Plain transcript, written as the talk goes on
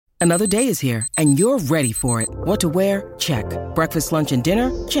Another day is here, and you're ready for it. What to wear? Check. Breakfast, lunch, and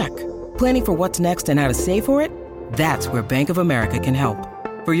dinner? Check. Planning for what's next and how to save for it? That's where Bank of America can help.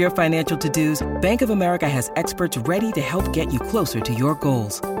 For your financial to-dos, Bank of America has experts ready to help get you closer to your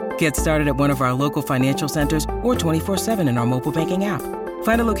goals. Get started at one of our local financial centers or 24/7 in our mobile banking app.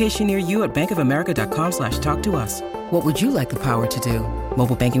 Find a location near you at bankofamerica.com/talktous. What would you like the power to do?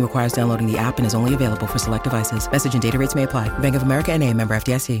 Mobile banking requires downloading the app and is only available for select devices. Message and data rates may apply. Bank of America N.A., member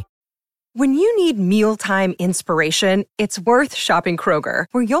FDIC. When you need mealtime inspiration, it's worth shopping Kroger,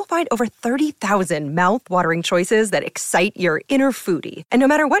 where you'll find over 30,000 mouth-watering choices that excite your inner foodie. And no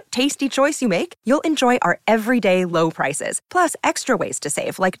matter what tasty choice you make, you'll enjoy our everyday low prices, plus extra ways to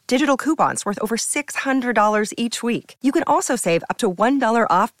save, like digital coupons worth over $600 each week. You can also save up to $1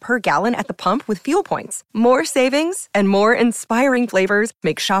 off per gallon at the pump with fuel points. More savings and more inspiring flavors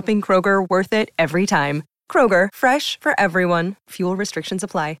make shopping Kroger worth it every time. Kroger, fresh for everyone. Fuel restrictions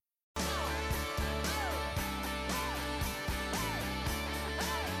apply.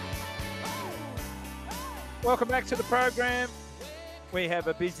 Welcome back to the program. We have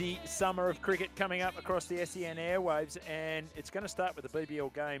a busy summer of cricket coming up across the SEN airwaves, and it's going to start with the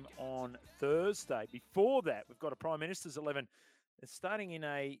BBL game on Thursday. Before that, we've got a Prime Minister's 11. It's starting in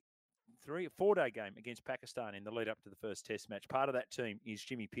a 3 or 4 day game against Pakistan in the lead up to the first Test match. Part of that team is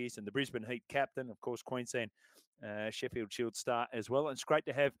Jimmy Peirson, the Brisbane Heat captain, of course, Queensland Sheffield Shield star as well. And it's great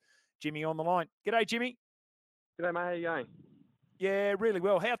to have Jimmy on the line. G'day, Jimmy. G'day, mate. How you going? Yeah, really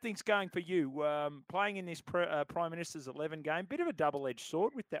well. How are things going for you? Playing in this Prime Minister's 11 game, bit of a double-edged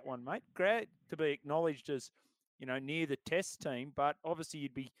sword with that one, mate. Great to be acknowledged as, near the Test team, but obviously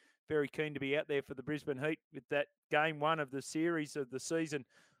you'd be very keen to be out there for the Brisbane Heat with that game one of the series of the season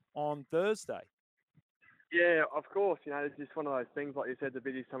on Thursday. Yeah, of course. It's just one of those things, like you said, the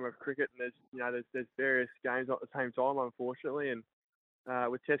busy summer of cricket, and there's various games at the same time, unfortunately, and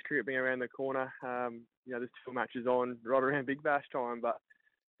with Test cricket being around the corner, there's 2 matches on right around Big Bash time. But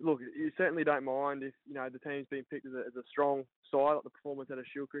look, you certainly don't mind if the team's been picked as a strong side, like the performance out of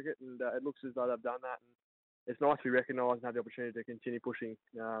Shield cricket, and it looks as though they've done that. And it's nice to be recognised and have the opportunity to continue pushing,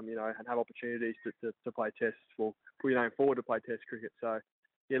 and have opportunities to play Tests for put your name forward to play Test cricket. So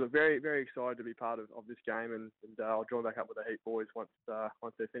yeah, look, very very excited to be part of this game, and I'll join back up with the Heat boys once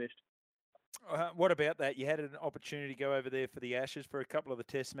they're finished. What about that? You had an opportunity to go over there for the Ashes for a couple of the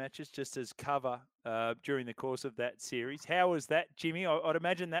Test matches just as cover during the course of that series. How was that, Jimmy? I'd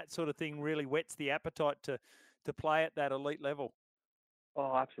imagine that sort of thing really whets the appetite to play at that elite level.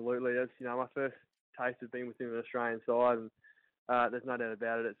 Oh, absolutely. It's, my first taste has been within an Australian side, and there's no doubt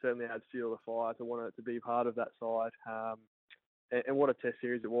about it. It certainly adds fuel to the fire to want to be part of that side. And what a Test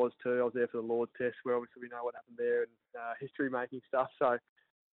series it was too. I was there for the Lord's Test, where obviously we know what happened there, and history-making stuff. So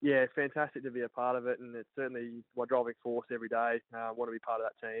yeah, fantastic to be a part of it, and it's certainly my driving force every day. I want to be part of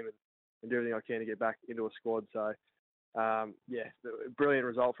that team and do everything I can to get back into a squad. So, brilliant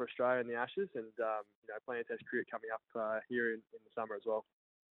result for Australia in the Ashes, and playing Test cricket coming up here in the summer as well.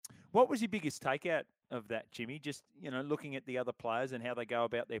 What was your biggest takeout of that, Jimmy? Just, looking at the other players and how they go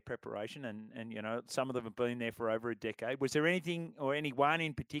about their preparation, and some of them have been there for over a decade. Was there anything or anyone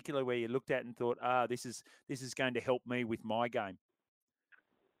in particular where you looked at and thought, this is going to help me with my game?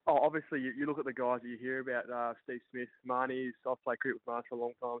 Oh, obviously, you look at the guys that you hear about, Steve Smith, Marnie's. I've played cricket with Marnie for a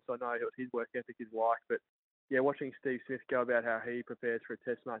long time, so I know what his work ethic is like. But, yeah, watching Steve Smith go about how he prepares for a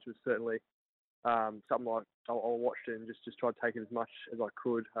Test match was certainly something like I watched and just tried to take it as much as I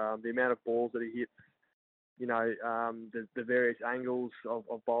could. The amount of balls that he hits, the various angles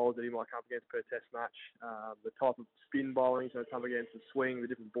of bowls that he might come against per Test match, the type of spin bowling he's going to come against, the swing, the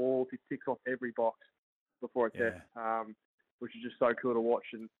different balls. He ticks off every box before a Test. Which is just so cool to watch.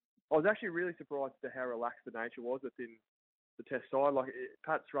 And I was actually really surprised at how relaxed the nature was within the Test side.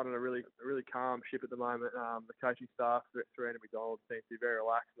 Pat's running a really calm ship at the moment. The coaching staff through Andy McDonald seems to be very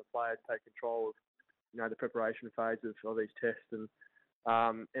relaxed, and the players take control of the preparation phase of these Tests. And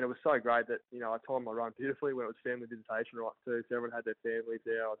it was so great that I timed my run beautifully when it was family visitation right too. So everyone had their families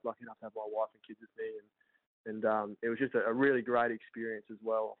there. I was lucky enough to have my wife and kids with me, and it was just a really great experience as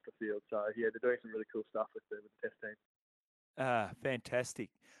well off the field. So yeah, they're doing some really cool stuff with the Test team.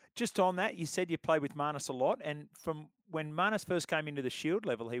 Fantastic. Just on that, you said you played with Marnus a lot, and from when Marnus first came into the Shield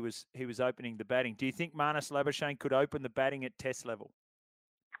level, he was opening the batting. Do you think Marnus Labuschagne could open the batting at Test level?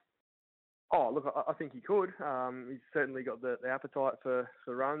 Oh, look, I think he could. He's certainly got the appetite for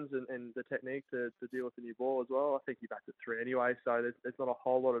runs and the technique to deal with the new ball as well. I think he bats at 3 anyway, so there's not a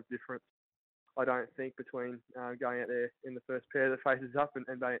whole lot of difference, I don't think, between going out there in the first pair that faces up and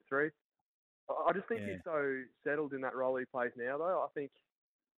batting at 3. I just think he's so settled in that role he plays now, though. I think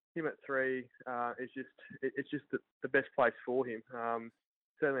him at 3 is just the best place for him.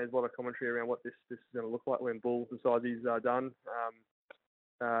 certainly there's a lot of commentary around what this is going to look like when Bull decides he's done.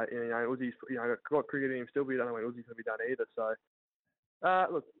 Uzi's got cricket in him still, but you don't know when Uzi's going to be done either. So,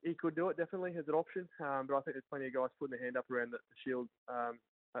 look, he could do it definitely as an option, but I think there's plenty of guys putting their hand up around the Shield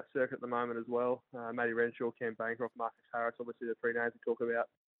circuit at the moment as well. Matty Renshaw, Cam Bancroft, Marcus Harris, obviously the three names we talk about.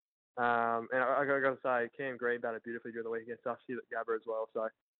 And I got to say, Cam Green batted beautifully during the week against us here at Gabba as well. So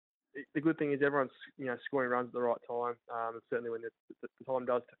the good thing is everyone's scoring runs at the right time. And certainly when the time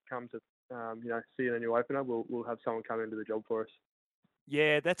does come to see a new opener, we'll have someone come into the job for us.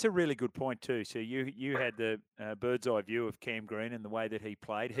 Yeah, that's a really good point too. So you had the bird's eye view of Cam Green and the way that he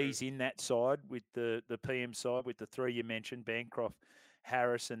played. He's in that side with the PM side with the three you mentioned, Bancroft,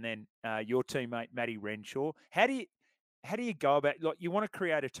 Harris, and then your teammate Matty Renshaw. How do you go about? Like, you want to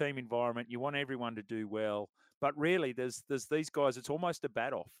create a team environment, you want everyone to do well, but really there's these guys. It's almost a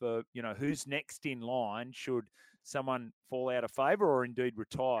bat-off for who's next in line should someone fall out of favour or indeed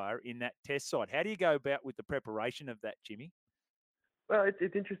retire in that test side. How do you go about with the preparation of that, Jimmy? Well,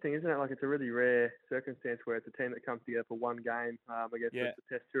 it's interesting, isn't it? Like, it's a really rare circumstance where it's a team that comes together for one game against the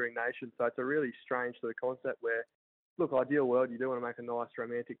Test touring nation. So it's a really strange sort of concept where, look, ideal world, you do want to make a nice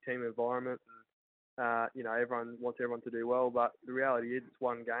romantic team environment, and everyone wants everyone to do well. But the reality is, it's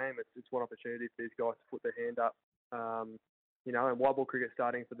one game. It's one opportunity for these guys to put their hand up. And white ball cricket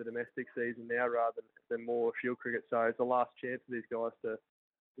starting for the domestic season now rather than more Shield cricket. So it's the last chance for these guys to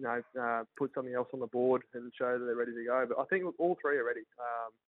put something else on the board and show that they're ready to go. But I think all three are ready.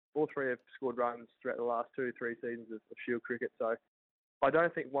 All three have scored runs throughout the last 2-3 seasons of Shield cricket. So I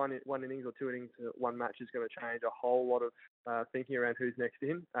don't think one innings or two innings, one match is going to change a whole lot of thinking around who's next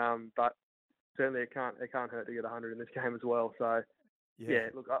in. But certainly it can't hurt to get 100 in this game as well. So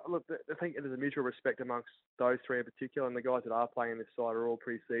look, I think there's a mutual respect amongst those three in particular, and the guys that are playing this side are all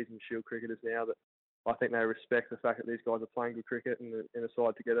pre-seasoned Shield cricketers now that I think they respect the fact that these guys are playing good cricket in a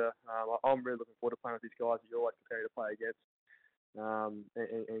side together. I'm really looking forward to playing with these guys that you're always prepared to play against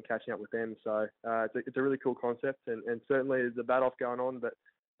and catching up with them. So it's a really cool concept, and certainly there's a bat-off going on, but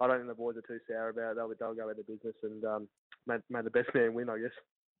I don't think the boys are too sour about it. They'll go into business and may the best man win, I guess.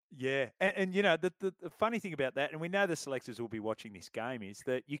 Yeah, and the funny thing about that, and we know the selectors will be watching this game, is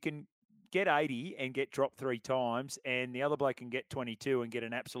that you can get 80 and get dropped 3 times, and the other bloke can get 22 and get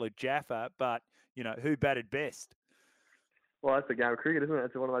an absolute jaffa, but who batted best? Well, that's the game of cricket, isn't it?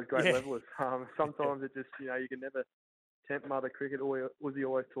 It's one of those great levelers. Sometimes it just, you can never tempt mother cricket. Uzi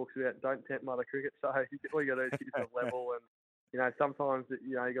always talks about don't tempt mother cricket. So all you got to do is keep yourself level. And, sometimes,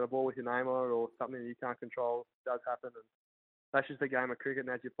 you got a ball with your name on it or something that you can't control does happen. And that's just the game of cricket.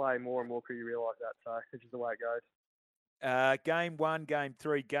 And as you play more and more cricket, you realise that. So it's just the way it goes. Game 1, Game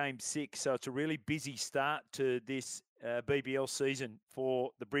 3, Game 6. So it's a really busy start to this BBL season for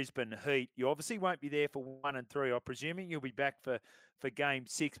the Brisbane Heat. You obviously won't be there for 1 and 3. I'm presuming you'll be back for Game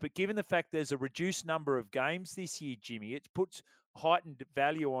 6. But given the fact there's a reduced number of games this year, Jimmy, it puts heightened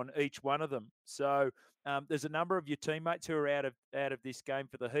value on each one of them. So there's a number of your teammates who are out of this game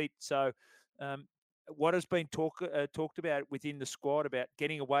for the Heat. So what has been talked about within the squad about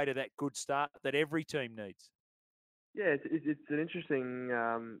getting away to that good start that every team needs? Yeah, it's an interesting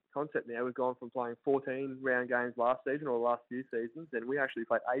concept now. We've gone from playing 14 round games last season or the last few seasons, and we actually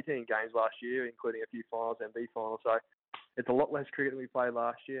played 18 games last year, including a few finals and B finals. So it's a lot less cricket than we played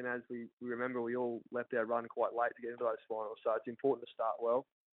last year, and as we remember, we all left our run quite late to get into those finals. So it's important to start well.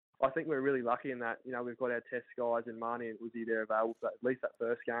 I think we're really lucky in that, we've got our test guys and Marnie and Uzi there available for at least that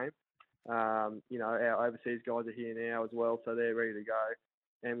first game. Our overseas guys are here now as well, so they're ready to go.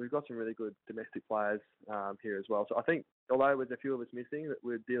 And we've got some really good domestic players here as well. So I think, although there's a few of us missing that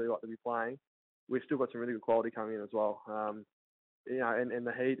we'd really like to be playing, we've still got some really good quality coming in as well. And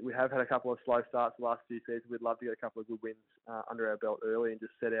the Heat, we have had a couple of slow starts the last few seasons. We'd love to get a couple of good wins under our belt early and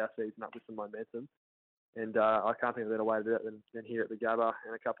just set our season up with some momentum. And I can't think of a better way to do it than here at the Gabba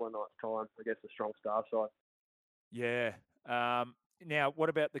in a couple of nights' time against a strong star side. Yeah. Now, what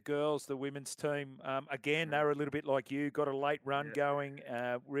about the girls, the women's team? Again, they were a little bit like you, got a late run going,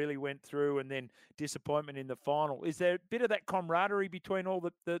 really went through, and then disappointment in the final. Is there a bit of that camaraderie between all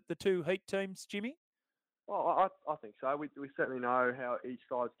the two Heat teams, Jimmy? Well, I think so. We certainly know how each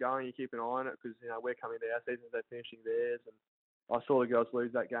side's going. You keep an eye on it because, we're coming to our season, they're finishing theirs. And I saw the girls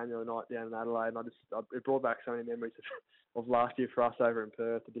lose that game the other night down in Adelaide, and it brought back so many memories of last year for us over in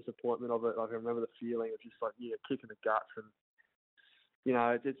Perth, the disappointment of it. I can remember the feeling of just like, kick in the guts and,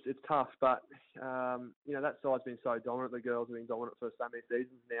 it's tough, but that side's been so dominant. The girls have been dominant for so many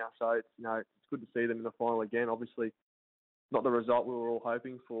seasons now, so it's good to see them in the final again. Obviously, not the result we were all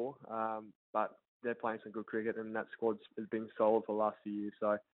hoping for, but they're playing some good cricket, and that squad has been solid for the last few years.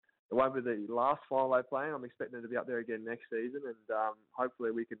 So it won't be the last final they play in. I'm expecting them to be up there again next season, and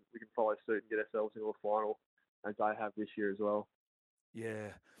hopefully we can follow suit and get ourselves into a final as they have this year as well. Yeah.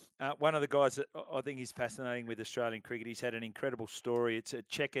 One of the guys that I think is fascinating with Australian cricket, he's had an incredible story. It's a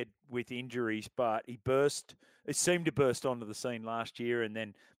checkered with injuries, but it seemed to burst onto the scene last year and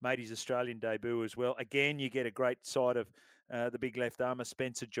then made his Australian debut as well. Again, you get a great side of the big left armour,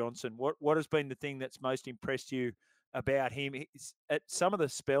 Spencer Johnson. What has been the thing that's most impressed you about him? At some of the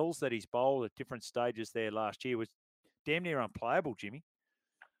spells that he's bowled at different stages there last year was damn near unplayable, Jimmy.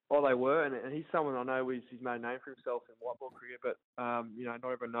 Oh, they were, and he's someone I know he's made a name for himself in white ball cricket, but not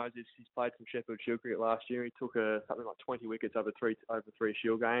everyone knows this. He's played some Sheffield Shield cricket last year. He took something like 20 wickets over three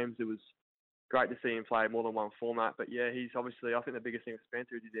Shield games. It was great to see him play more than one format. But yeah, he's obviously, I think the biggest thing with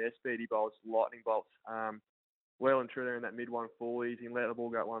Spencer is his airspeed. He bowls lightning bolts, well and truly in that mid 140s. He can let the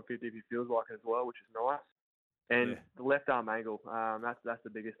ball go at 150 if he feels like it as well, which is nice. And the left arm angle, that's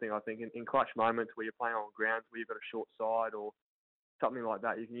the biggest thing I think. In clutch moments where you're playing on grounds where you've got a short side or something like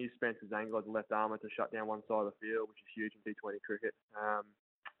that, you can use Spencer's angle as a left armour to shut down one side of the field, which is huge in T20 cricket.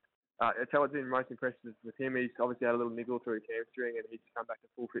 It's how it's been most impressive with him. He's obviously had a little niggle through his hamstring, and he's come back to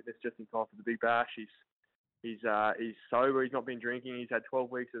full fitness just in time for the big bash. He's sober. He's not been drinking. He's had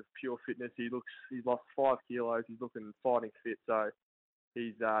 12 weeks of pure fitness. He's lost 5 kilos. He's looking fighting fit. So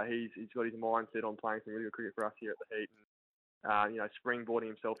he's got his mindset on playing some really good cricket for us here at the Heat, and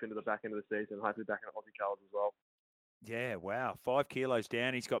springboarding himself into the back end of the season, and hopefully back in Aussie colours as well. Yeah, wow. 5 kilos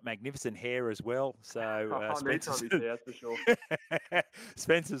down. He's got magnificent hair as well. So that's for sure.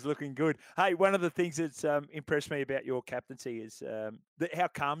 Spencer's looking good. Hey, one of the things that's impressed me about your captaincy is how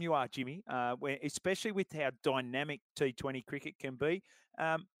calm you are, Jimmy, especially with how dynamic T20 cricket can be.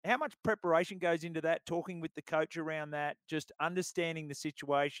 How much preparation goes into that, talking with the coach around that, just understanding the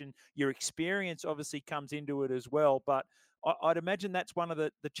situation? Your experience obviously comes into it as well, but I'd imagine that's one of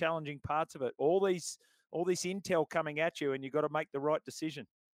the challenging parts of it. All this intel coming at you, and you've got to make the right decision.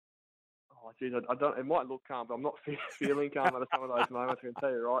 Oh, geez, I don't. It might look calm, but I'm not feeling calm at some of those moments. I can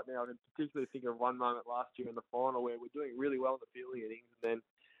tell you right now. I can particularly think of one moment last year in the final where we're doing really well in the fielding innings, and then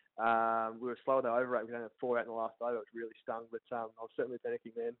we were slow to overrate. We only had 4 out in the last over, which really stung. But I was certainly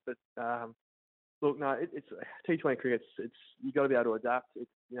panicking then. But look, no, it's T20 cricket. It's you got to be able to adapt.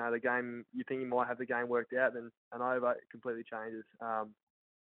 It's the game. You think you might have the game worked out, then an over it completely changes.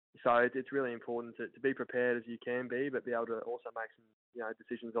 So it's really important to be prepared as you can be, but be able to also make some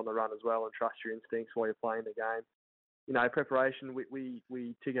decisions on the run as well and trust your instincts while you're playing the game. Preparation,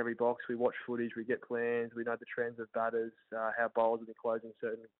 we tick every box. We watch footage, we get plans, we know the trends of batters, how bowlers have been closing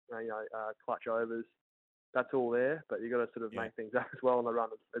certain clutch overs. That's all there, but you've got to sort of make things up as well on the run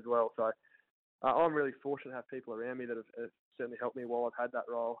as well. So I'm really fortunate to have people around me that have certainly helped me while I've had that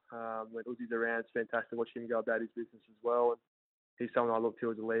role. When Uzi's around, it's fantastic watching him go about his business as well. And he's someone I look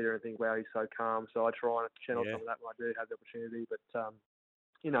to as a leader and think, wow, he's so calm. So I try and channel some of that when I do have the opportunity. But,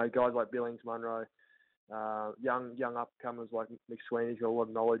 guys like Billings, Munro, young upcomers like Mick Sweeney's got a lot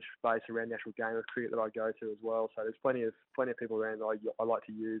of knowledge base around the actual game of cricket that I go to as well. So there's plenty of people around that I like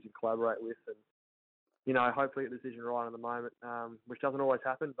to use and collaborate with. And, hopefully get the decision right in the moment, which doesn't always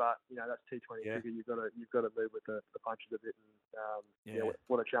happen. But, that's T20 cricket. You've got to move with the punches a bit. And,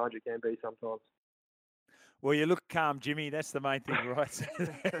 what a challenge it can be sometimes. Well, you look calm, Jimmy. That's the main thing, right?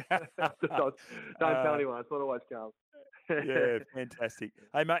 Don't tell anyone. It's not always calm. Yeah, fantastic.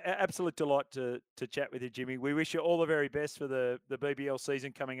 Hey, mate, absolute delight to chat with you, Jimmy. We wish you all the very best for the BBL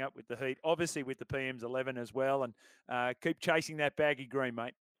season coming up with the Heat, obviously with the PM's 11 as well, and keep chasing that baggy green,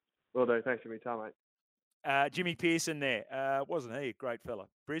 mate. Will do. Thanks for your time, mate. Jimmy Peirson there, wasn't he a great fella?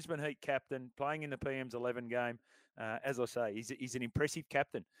 Brisbane Heat captain, playing in the PM's 11 game. As I say, he's an impressive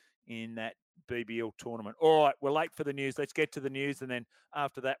captain in that BBL tournament. All right, we're late for the news. Let's get to the news, and then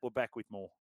after that, we're back with more.